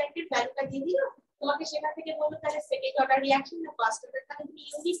কনস্ট্যান্টের ভ্যালুটা দিয়ে দিল, তোমাকে সেখান থেকে বললো তাহলে সেকেন্ড অর্ডার রিঅ্যাকশন না ফার্স্ট অর্ডার, তাহলে তুমি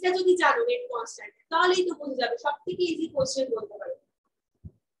ইউনিটটা যদি জানো রেট কনস্ট্যান্ট তাহলেই তো বুঝে যাবে, সবথেকে ইজি কোশ্চেন বলতে পারো।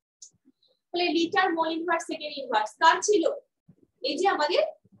 তাহলে litre mole inverse second inverse কার ছিল, এই যে আমাদের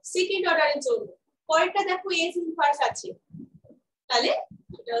সেকেন্ড অর্ডারের জন্য। পরেরটা দেখো এস ইনভার্স আছে, তাহলে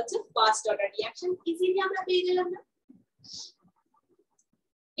এটা হচ্ছে ফার্স্ট অর্ডার রিঅ্যাকশন, ইজিলি আমরা পেয়ে গেলাম না।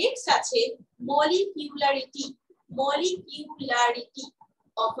 নেক্সট আছে মলিকিউলারিটি, মলিকিউলারিটি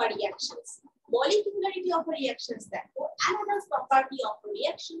of a reactions. Molecularity of a reactions, দেখো another property of a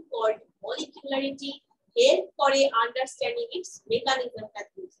reaction called molecularity help করে understanding its mechanism, টা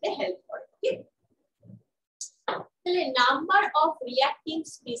বুঝতে হেল্প করে, ওকে। তাহলে নাম্বার অফ রিঅ্যাক্টিং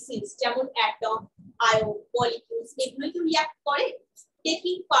স্পিসিস যেমন অ্যাটম, আয়ন, মলিকিউলস এগুলো তো রিঅ্যাক্ট করে,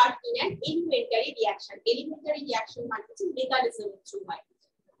 taking part in an elementary reaction. Elementary reaction মানে হচ্ছে মেকানিজমের থ্রু হয়।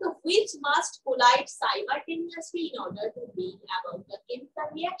 So which must collide simultaneously in order to bring about the chemical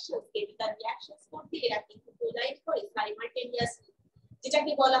reactions. Chemical reactions করতে এরা কিন্তু collide করে simultaneously,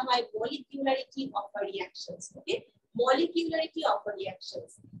 যেটাকে বলা হয় molecularity of a reactions, okay, molecularity of a reactions।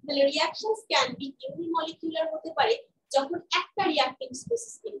 তাহলে reactions can be unimolecular হতে পারে যখন একটা রিঅ্যাক্টিং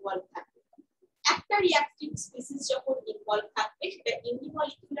স্পিসিস ইনভলভ থাকবে, একটা রিঅ্যাক্টিং স্পিসিস যখন ইনভলভ থাকবে সেটা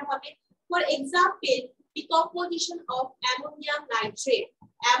ইউনিমলিকুলার হবে। For example decomposition of ammonium nitrate,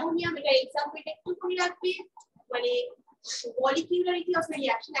 ammonium, এটা এক্সাম্পলটা একটু মনে রাখবে, মানে মলিকিউলারিটি অফ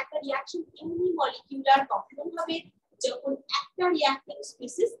রিঅ্যাকশন, একটা রিঅ্যাকশন ইউনিমলিকুলার কখন হবে যখন একটা রিঅ্যাক্টিং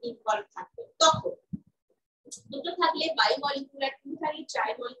স্পিসিস ইনভলভ থাকবে, তখন দুটো থাকলে বায়োমলিকুলার, তিন থাকলে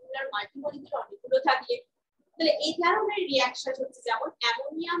ট্রাইমলিকুলার, মাল্টিমলিকুলার, অনেকগুলো থাকলে, তাহলে এই ধরনের রিঅ্যাকশন হচ্ছে যেমন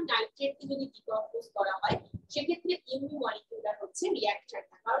অ্যামোনিয়াম নাইট্রেটকে যদি ডিকম্পোজ করা হয় সেক্ষেত্রে ইউনিমলিকুলার হচ্ছে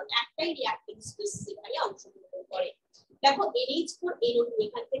রিঅ্যাকশনটা, কারণ একটাই রিঅ্যাক্টিং স্পিসিস এখানে অংশগ্রহণ করে। দেখো NH4NO2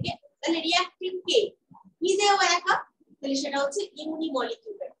 এখান থেকে, তাহলে রিঅ্যাক্টিভ কে নিজেও একা, তাহলে সেটা হচ্ছে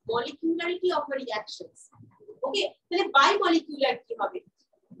ইউনিমলিকুলার, molecularity of the reactions. ওকে, তাহলে বায়োমলিকুলার কি হবে?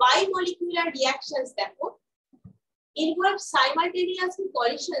 বায়োমলিকুলার রিঅ্যাকশনস দেখো involve simultaneously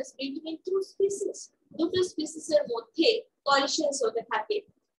collisions between two species. দুটো স্পিসিস এর মধ্যে collisions হতে থাকে।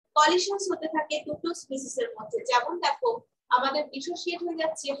 collisions হতে থাকে দুটো স্পিসিস এর মধ্যে। যেমন দেখো আমাদের ডিসোসিয়েট হয়ে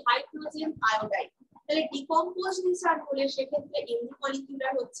যাচ্ছে হাইড্রোজেন আয়োডাইড, তাহলে ডিকম্পোজ রিসার্ট হলে সেক্ষেত্রে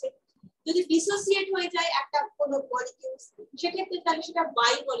ইউনিমলিকুলার হচ্ছে। যদি ডিসোসিয়েট হয়ে যায় একটা কোনো মলিকিউল সেক্ষেত্রে তাহলে সেটা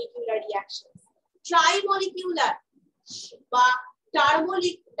বাইমলিকুলার রিঅ্যাকশন। ট্রাইমলিকুলার বা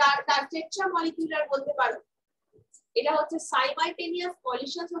টেট্রামলিকুলার বলতে পারো। এটা হচ্ছে সাইমালটেনিয়াস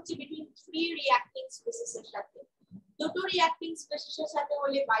কলিশনস হচ্ছে বিটুইন থ্রি রিঅ্যাক্টিং স্পিসিস এর সাথে। দুটো রিঅ্যাক্টিং স্পিসিস এর সাথে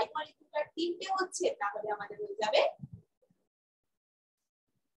হলে বাইমলিকুলার, তিনটে হচ্ছে তাহলে আমাদের হয়ে যাবে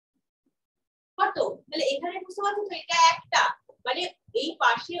কত? তাহলে এখানে বুঝতে পারছো তো এটা একটা, মানে এই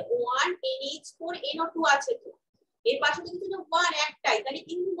পাশে 1 NH4 NO2 আছে, তো এর পাশে যদি শুধু 1 একটাই তাহলে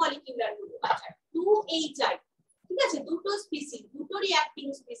ইউনিমলিকুলার হলো। আচ্ছা 2HI, ঠিক আছে, দুটো স্পিসিস, দুটো রিঅ্যাক্টিং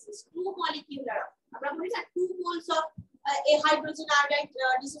স্পিসিস, 2 মলিকুলার। আমরা বলি না 2 moles of A hydrogen iodide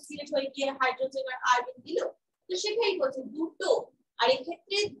dissociate হয়ে গিয়ে হাইড্রোজেন আর আয়োডিন দিল, তো সেটাই বলছে দুটো। আর এই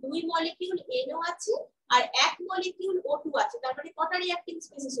ক্ষেত্রে 2 মলিকিউল NO আছে আর 1 মলিকিউল O2 আছে, তার মানে কটা রিঅ্যাক্টিং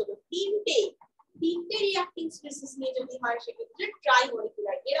স্পিসিস হলো? তিনটে রিঅ্যাক্টিং স্পিসিস নিয়ে যদি হয় সেক্ষেত্রে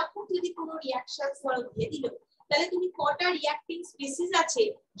ট্রাইমলিকুলার। এরকম যদি কোনো রিঅ্যাকশনস ধরো দিয়ে দিল, তাহলে তুমি কটা রিঅ্যাক্টিং স্পিসিস আছে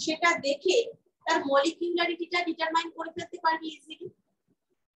সেটা দেখে তার মলিকুলারিটিটা ডিটারমাইন করে ফেলতে পারবে ইজিলি।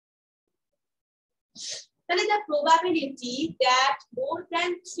 তাহলে the probability that more than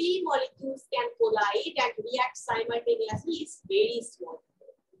 3 molecules can collide and react simultaneously is very small.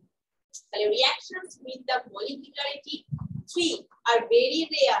 তাহলে reactions with the molecularity 3 are very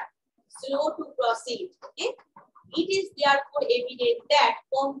rare, slow to proceed. Okay, it is therefore evident that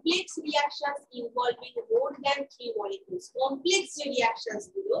complex reactions involving more than 3 molecules, complex reactions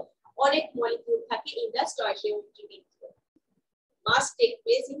গুলো অনেক molecule থাকে in the stoichiometry must take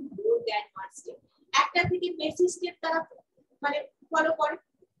place in more than one step. একটা থেকে বেশি step তারা মানে follow করে,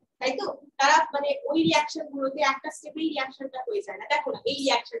 তাই তো? তারা মানে ওই রিঅ্যাকশন গুলোতে একটা স্টেপেই রিঅ্যাকশনটা হয়ে যায় না। দেখো না এই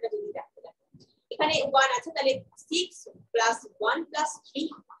রিঅ্যাকশনটা যদি দেখো, এখানে 1 আছে তাহলে 6 প্লাস 1 প্লাস 3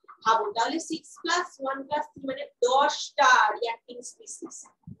 ভাবো, তাহলে 6 প্লাস 1 প্লাস 3 মানে 10টা রিঅ্যাক্টিং স্পিসিস।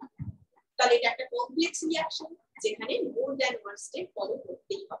 তাহলে এটা একটা কমপ্লেক্স রিঅ্যাকশন যেখানে more than one step follow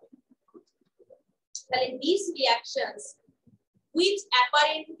করতেই হবে। তাহলে these reactions which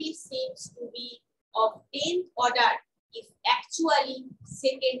apparently seems to be of 10th order is actually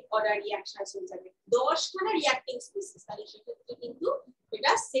second order reactions হয়ে যাবে। 10খানা রিঅ্যাক্টিং স্পিসিস, তাহলে সেক্ষেত্রে কিন্তু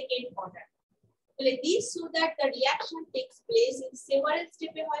এটা সেকেন্ড অর্ডার। তাহলে this so that the reaction takes place in several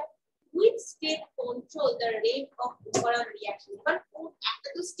steps হয়, which step control the rate of overall reaction। এবার কোন একটা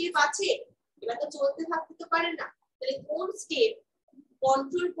তো স্টেপ আছে, এবার তো চলতে থাকতে তো পারে না, তাহলে কোন স্টেপ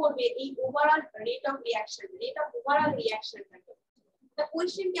কন্ট্রোল করবে এই overall rate of reaction, rate of overall রিঅ্যাকশনটাকে? The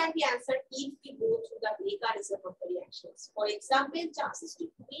question can be answered if we go through the mechanism of the reactions. For example, chances to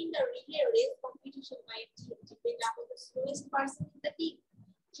win the relay race competition by a team depend upon the slowest person in the team.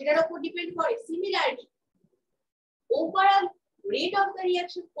 সেটার উপর depend করে। Similarly, overall rate of the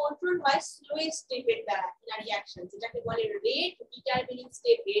reaction control by slowest step এর দ্বারা in a reaction, যেটাকে বলে rate determining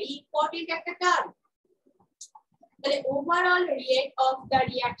step, very important একটা term. তাহলে overall rate of the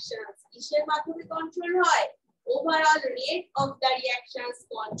reactions কিসের মাধ্যমে কন্ট্রোল হয়? Overall rate of the reactions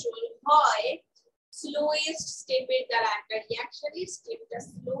control হয় slowest step এর দ্বারা। একটা রিঅ্যাকশনের স্টেপটা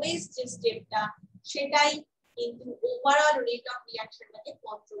স্লোয়েস্ট যে স্টেপটা সেটাই কিন্তু ওভারঅল রেট অফ রিঅ্যাকশনটাকে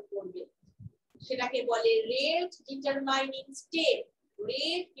কন্ট্রোল করবে, সেটাকে বলে rate determining step.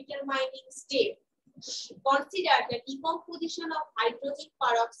 Rate determining step. Consider the decomposition of hydrogen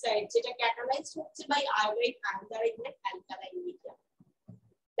peroxide যেটা catalyzed হচ্ছে by iodide ion দ্বারা in an alkaline medium।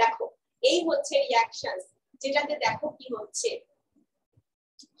 দেখো এই হচ্ছে রিঅ্যাকশনস, যেটাতে দেখো কি হচ্ছে,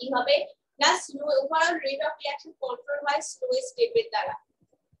 কি হবে না slow overall rate of reaction control হয় স্লোয়েস্ট স্টেপের দ্বারা।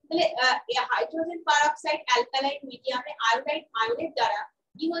 তাহলে হাইড্রোজেন পারঅক্সাইড অ্যালকালাইন মিডিয়ামে আয়োডাইড আয়নের দ্বারা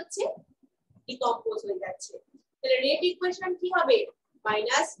কি হচ্ছে, ডিকম্পোজ হয়ে যাচ্ছে। তাহলে রেট ইকুয়েশন কি হবে?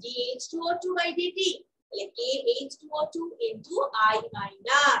 মাইনাস DH2O2/dt, তাহলে KH2O2 into I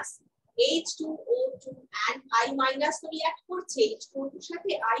minus H2O2 and I minus তো রিঅ্যাক্ট করছে, H2O2 এর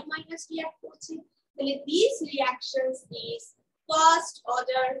সাথে I minus রিঅ্যাক্ট করছে। তাহলে these reactions is first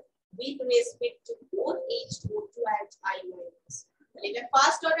order with respect to both H2O2 and I minus। তাহলে এটা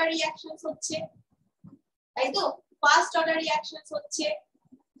ফার্স্ট অর্ডার রিঅ্যাকশনস হচ্ছে, তাই তো? ফার্স্ট অর্ডার রিঅ্যাকশনস হচ্ছে।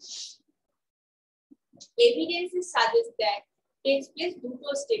 Evidence suggest that tax place দুটো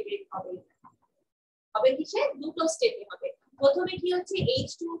স্টেপে হবে। হবে কিসে? দুটো স্টেপে হবে। প্রথমে কি হচ্ছে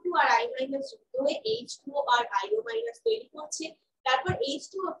H2O2 আর I- যুক্ত হয়ে H2O আর IO- তৈরি করছে, তারপর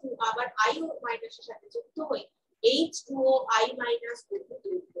H2O2 আবার I ও মাইনাসের সাথে যুক্ত হয়ে H2O I মাইনাস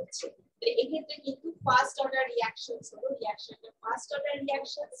তৈরি করছে। তাহলে এই ক্ষেত্রে কিন্তু ফার্স্ট অর্ডার রিঅ্যাকশনস হলো রিঅ্যাকশনটা ফার্স্ট অর্ডার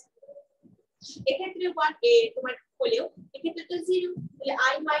রিঅ্যাকশনস। এক্ষেত্রে 1 এ তোমার হলেও এক্ষেত্রে তো 0, তাহলে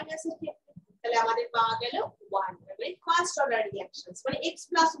I মাইনাস এর ক্ষেত্রে তাহলে আমাদের পাওয়া গেল 1, মানে ফার্স্ট অর্ডার রিঅ্যাকশনস মানে x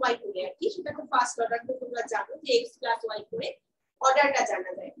 + y করে আর কি, সেটা তো ফার্স্ট অর্ডার তো তোমরা জানো যে x + y করে অর্ডারটা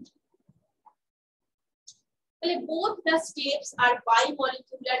জানা যায়। তাহলে both the steps are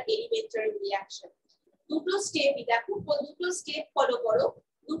bimolecular elementary reaction, দুটো স্টেপই দেখো, দুটো স্টেপ ফলো করো,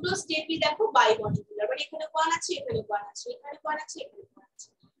 দুটো স্টেপই দেখো বাইমলিকুলার, মানে এখানে কোন আছে এখানে কোন আছে এখানে কোন আছে এখানে কোন আছে,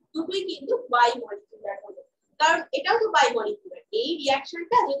 দুটোই কিন্তু বাইমলিকুলার হলো, কারণ এটাও তো বাইমলিকুলার। এই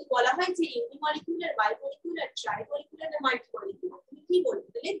রিঅ্যাকশনটা যদি বলা হয় যে ইউনিমলিকুলার, বাইমলিকুলার, ট্রাইমলিকুলার না মাল্টিমলিকুলার, তুমি কি বলবে?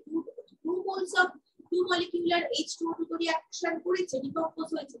 তাহলে two moles of two molecular H2O2 তো রিঅ্যাকশন করেছে, ডিকম্পোজ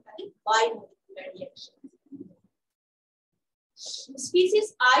হয়েছে, তাহলে বাইমলিকুলার reaction. Species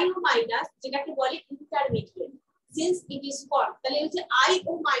I O minus যেটাকে বলে intermediate, since it is form, তাহলে এই যে I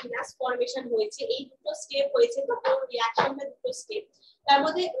ও মাইনাস ফর্মেশন হয়েছে, এই দুটো স্টেপ হয়েছে, তো পুরো রিঅ্যাকশনটা দুটো স্টেপ, তার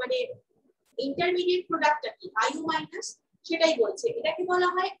মধ্যে মানে ইন্টারমিডিয়েট প্রোডাক্টটা কি I ও মাইনাস, সেটাই বলছে, এটাকে বলা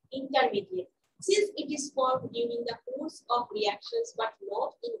হয় intermediate, since it is formed during the course of reactions but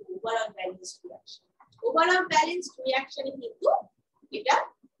not in overall balanced reaction. Overall balanced রিঅ্যাকশনে কিন্তু এটা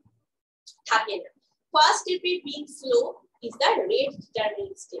থাকে না। ফার্স্ট স্টেপে being slow is the rate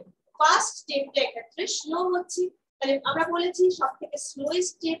determining step. First step টা এক্ষেত্রে স্লো হচ্ছে, তাহলে আমরা বলেছি সবথেকে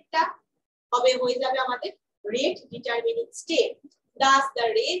স্লোয়েস্ট স্টেপটা হবে হয়ে যাবে আমাদের rate determining step. Thus the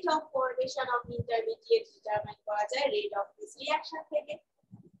rate of formation of intermediate determine করা যায় rate of this reaction থেকে,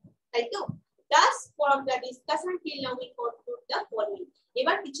 তাই তো? Thus from the discussion till now we conclude the following.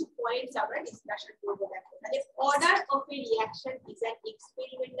 এবার কিছু পয়েন্টস আমরা ডিসকাশন করব। দেখো, তাহলে order of a reaction is an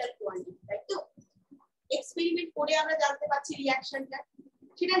experimental quantity, তাই তো? এক্সপেরিমেন্ট করে আমরা জানতে পারছি রিঅ্যাকশনটা,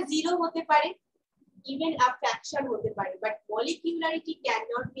 সেটা 0 হতে পারে, ইভেন আ ফ্র্যাকশন হতে পারে, but মলিকিউলারিটি can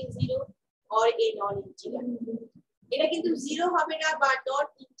not be 0 or a non integer. এটা কিন্তু 0 হবে না বা নট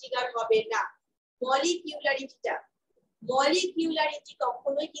ইন্টিজার হবে না। মলিকিউলারিটি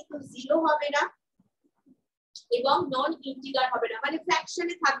কখনোই কিন্তু 0 হবে না এবং নন ইন্টিজার হবে না, মানে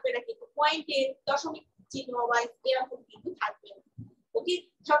ফ্র্যাকশনে থাকবে না, কিন্তু পয়েন্টে দশমিক চিহ্ন বা এরকম কিন্তু থাকবে না। ওকে,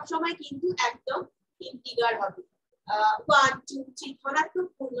 সব সময় কিন্তু একদম ইন্টিজার হবে, 1 2 3 ধনাত্মক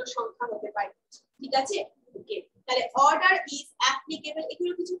পূর্ণ সংখ্যা হতে পারে, ঠিক আছে? ওকে, তাহলে অর্ডার ইজ অ্যাপ্লিকেবল,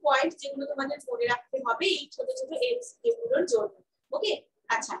 এগুলো কিছু পয়েন্টস যেগুলো তোমাদের মনে রাখতে হবে এই ছোট ছোট এমসিকিউ গুলোর জন্য। ওকে,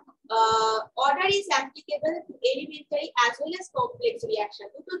 আচ্ছা, order is applicable to elementary as well as complex reaction,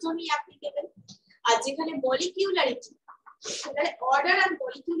 দুটোর জন্যই অ্যাপ্লিকেবল। আর যেখানে মলিকিউলারিটি, তাহলে অর্ডার আর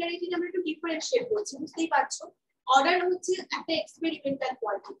মলিকিউলারিটি আমরা একটু ডিফারেন্সিয়েট করছি, বুঝতেই পারছো? অর্ডার হচ্ছে একটা এক্সপেরিমেন্টাল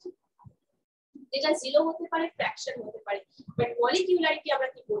কোয়ান্টিটি, যেটা 0 হতে পারে, ফ্র্যাকশন হতে পারে, বাট মলিকিউলারিটি আমরা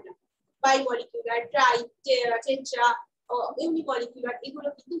কি বললাম? বাইমলিকুলার, ট্রাই, টেট্রা, ইউনিমলিকুলার, এগুলো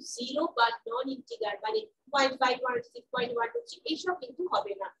কিন্তু 0 বা নন ইন্টিজার, মানে 0.5 0.6 0.123 এইসব কিন্তু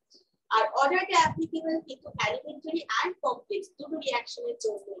হবে না। আর অর্ডারটা অ্যাপ্লিকেবল কিন্তু এলিমেন্টারি এন্ড কমপ্লেক্স দুটো রিঅ্যাকশনের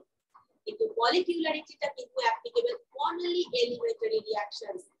জন্য, কিন্তু মলিকিউলারিটিটা কিন্তু applicable only elementary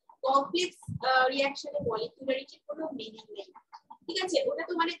reactions. Complex রিঅ্যাকশনে মলিকিউলারিটির কোনো মিনিং নেই, ঠিক আছে? ওটা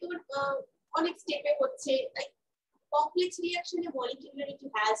তো মানে তোমার অনেক স্টেপে হচ্ছে, তাই কমপ্লেক্স রিঅ্যাকশনে মলিকিউলারিটি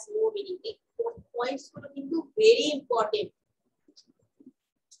হ্যাজ নো মিনিং। এই পয়েন্টস গুলো কিন্তু very important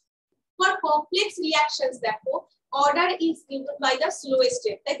for complex reactions. দেখো, order is given by the slowest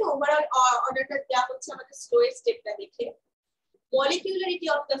step, তাই তো? ওভারঅল অর্ডারটা দেওয়া হচ্ছে আমাদের স্লোয়েস্ট স্টেপটা দেখে। Molecularity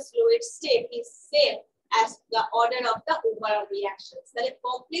of the slowest step is same as the order of the overall reactions. তাহলে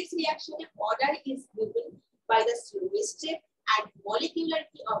complex reaction এর order is given by the slowest step and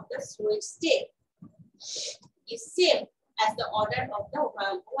molecularity of the slowest step is same as the order of the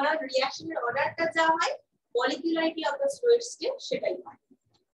overall reaction এর orderটা যা হয়, molecularity of the slowest step সেটাই হয়।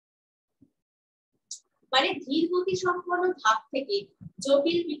 মানে ধীর গতি সম্পন্ন ধাপ থেকে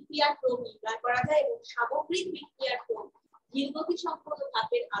জটিল বিক্রিয়ার ক্রম নির্ণয় করা যায় এবং সামগ্রিক বিক্রিয়ার ক্রম ধীরগতি সম্পন্ন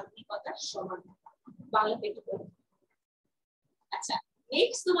ধাপের আধুনিকতার সমান। বাংলা পেটে পড়ে। আচ্ছা,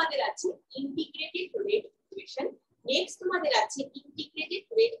 নেক্সট তোমাদের আছে ইন্টিগ্রেটেড রেট ইকুয়েশন। নেক্সট তোমাদের আছে ইন্টিগ্রেটেড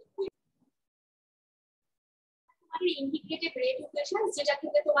রেট ইকুয়েশন। তোমাদের ইন্টিগ্রেটেড রেট ইকুয়েশন, যেটা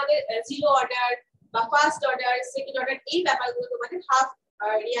থেকে তোমাদের 0 অর্ডার বা ফার্স্ট অর্ডার, সেকেন্ড অর্ডার, এই ব্যাপারগুলো তোমাদের হাফ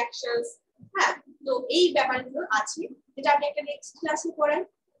রিঅ্যাকশনস, হ্যাঁ, তো এই ব্যাপারগুলো আছে, যেটা আমি একটা নেক্সট ক্লাসে পড়াই,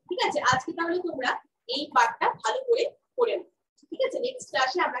 ঠিক আছে? আজকে তাহলে তোমরা এই পার্টটা ভালো করে পড়ে নাও, ঠিক আছে? নেক্সট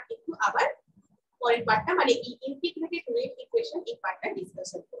ক্লাসে আমরা কিন্তু আবার পরের পার্টটা মানে এই ইন্টিগ্রেটেড রেট ইকুয়েশন এই পার্টটা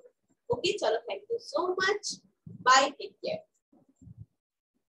ডিসকাশন করব। ওকে, চলো, thank you so much, by, take care.